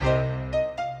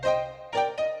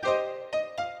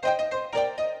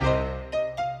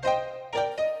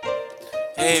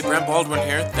Hey, Brent Baldwin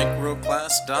here,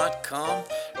 thinkworldclass.com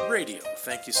radio.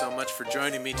 Thank you so much for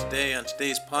joining me today on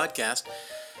today's podcast.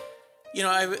 You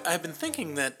know, I've been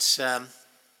thinking that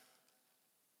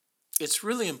it's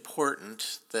really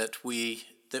important that we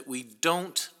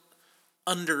don't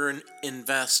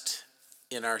underinvest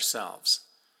in ourselves.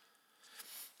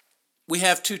 We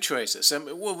have two choices.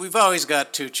 We've always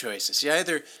got two choices.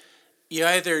 You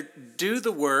either do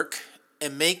the work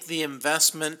and make the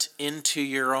investment into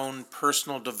your own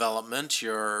personal development,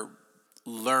 your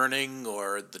learning,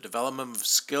 or the development of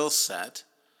skill set,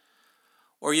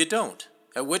 or you don't.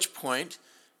 At which point,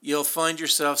 you'll find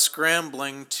yourself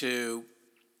scrambling to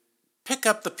pick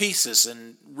up the pieces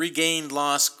and regain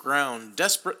lost ground,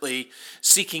 desperately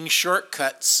seeking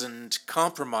shortcuts and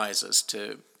compromises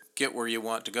to get where you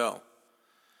want to go.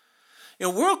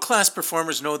 You know, world-class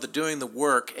performers know that doing the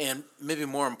work, and maybe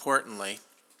more importantly,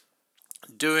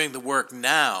 doing the work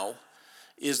now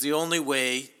is the only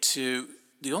way to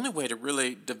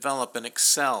really develop and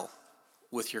excel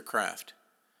with your craft.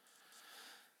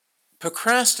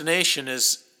 Procrastination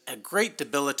is a great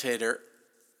debilitator,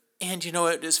 and you know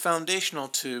it is foundational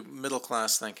to middle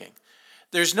class thinking.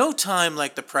 There's no time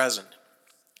like the present.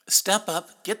 Step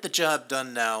up, get the job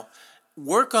done now,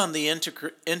 work on the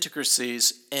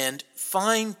intricacies, and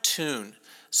fine-tune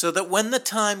so that when the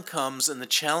time comes and the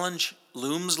challenge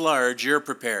looms large, you're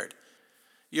prepared.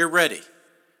 You're ready.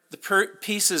 The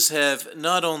pieces have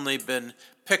not only been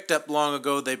picked up long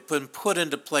ago, they've been put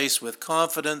into place with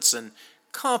confidence and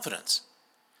competence.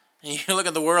 And you look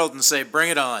at the world and say, bring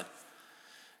it on.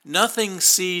 Nothing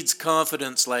seeds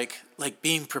confidence like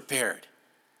being prepared.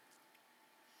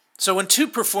 So when two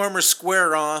performers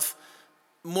square off,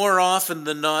 more often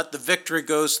than not, the victory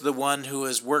goes to the one who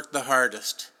has worked the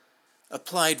hardest,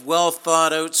 applied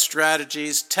well-thought-out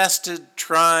strategies, tested,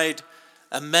 tried,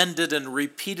 amended, and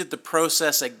repeated the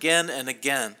process again and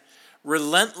again,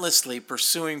 relentlessly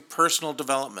pursuing personal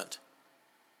development.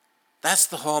 That's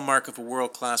the hallmark of a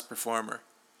world-class performer.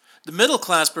 The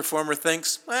middle-class performer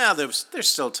thinks, well, there's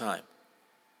still time.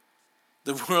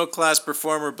 The world-class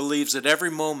performer believes that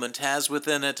every moment has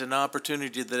within it an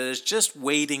opportunity that is just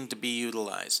waiting to be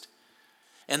utilized.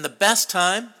 And the best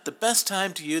time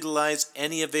to utilize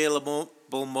any available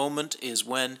moment is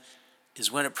when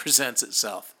it presents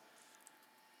itself.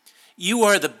 You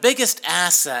are the biggest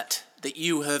asset that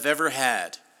you have ever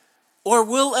had or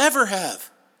will ever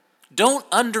have. Don't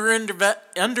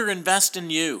underinvest in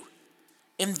you.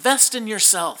 Invest in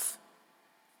yourself.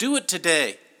 Do it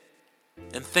today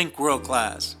and think world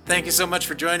class. Thank you so much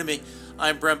for joining me.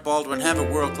 I'm Brent Baldwin. Have a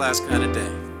world class kind of day.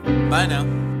 Bye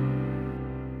now.